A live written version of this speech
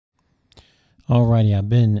Alrighty, I've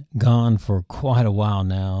been gone for quite a while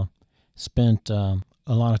now. Spent a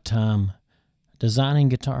lot of time designing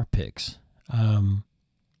guitar picks.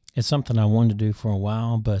 It's something I wanted to do for a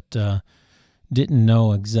while, but didn't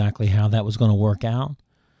know exactly how that was going to work out.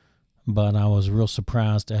 But I was real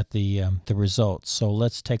surprised at the results. So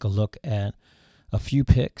let's take a look at a few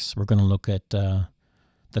picks. We're going to look at the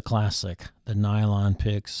classic, the nylon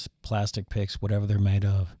picks, plastic picks, whatever they're made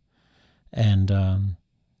of, and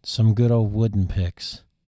some good old wooden picks.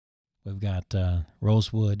 We've got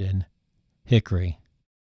rosewood and hickory.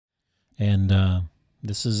 And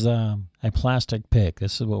this is a plastic pick.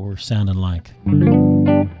 This is what we're sounding like.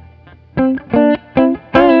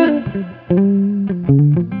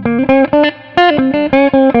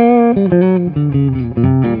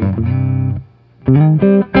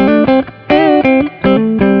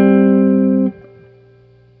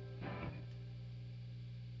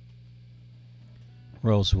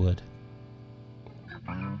 Rosewood.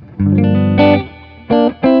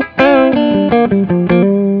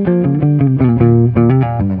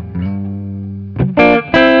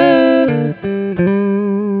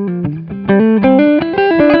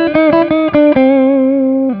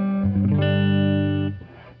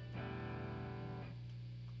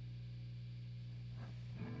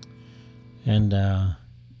 And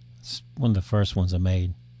it's one of the first ones I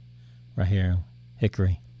made right here,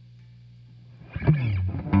 hickory.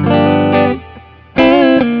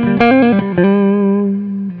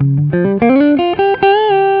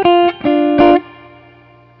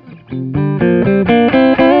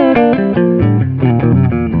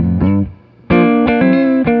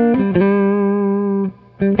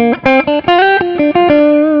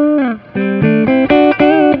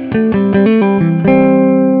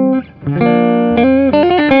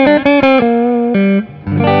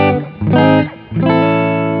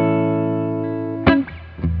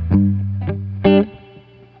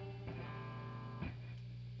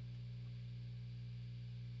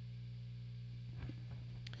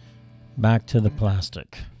 Back to the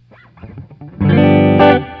plastic.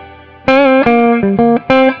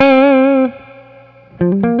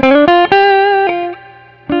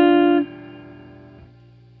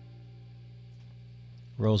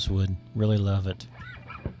 Rosewood, really love it.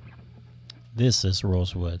 This is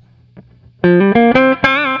rosewood.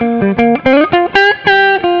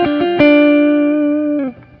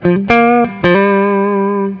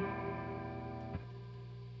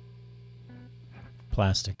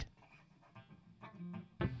 Plastic.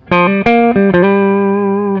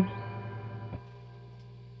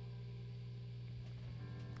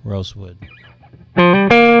 Rosewood.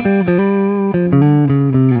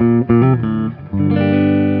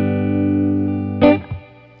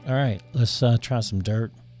 All right, let's try some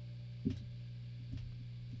dirt.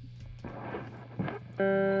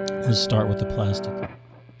 Let's start with the plastic.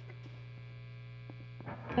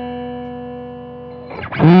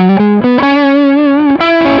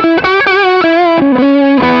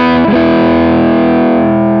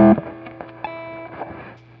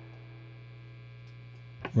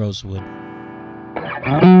 Rosewood.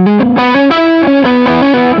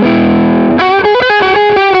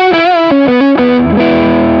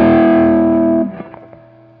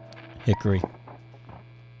 Hickory.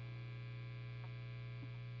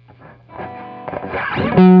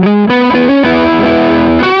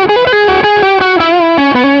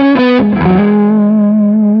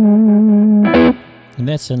 And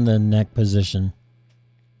that's in the neck position.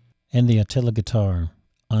 And the Attila guitar.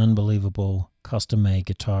 Unbelievable custom-made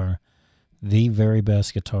guitar. The very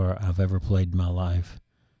best guitar I've ever played in my life.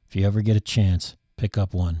 If you ever get a chance, pick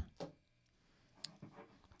up one.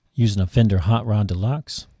 Using a Fender Hot Rod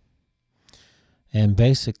Deluxe. And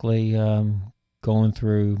basically going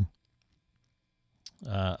through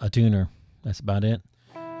a tuner. That's about it.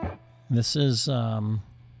 This is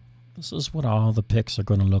what all the picks are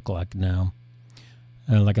going to look like now.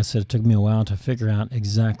 Like I said, it took me a while to figure out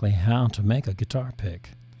exactly how to make a guitar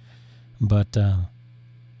pick. But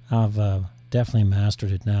I've definitely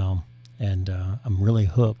mastered it now, and I'm really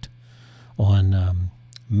hooked on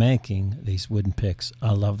making these wooden picks.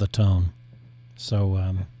 I love the tone.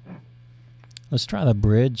 So let's try the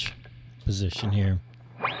bridge position here.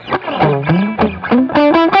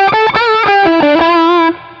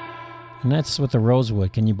 And that's with the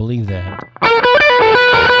rosewood. Can you believe that?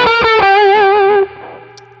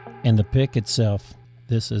 And the pick itself,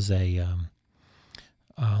 this is a,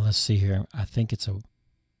 let's see here. I think it's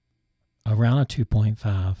around a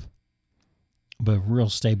 2.5, but real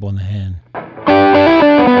stable in the hand.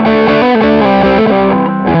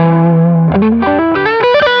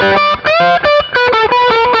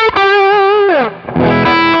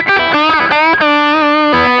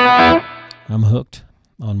 I'm hooked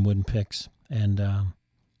on wooden picks, and I'm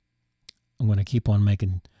going to keep on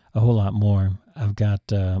making a whole lot more. I've got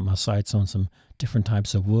my sights on some different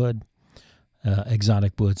types of wood,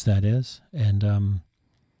 exotic woods, that is. And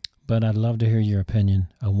but I'd love to hear your opinion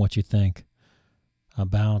on what you think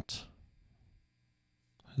about,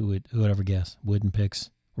 who would ever guess, wooden picks,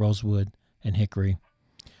 rosewood, and hickory.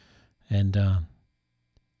 And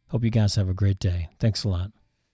hope you guys have a great day. Thanks a lot.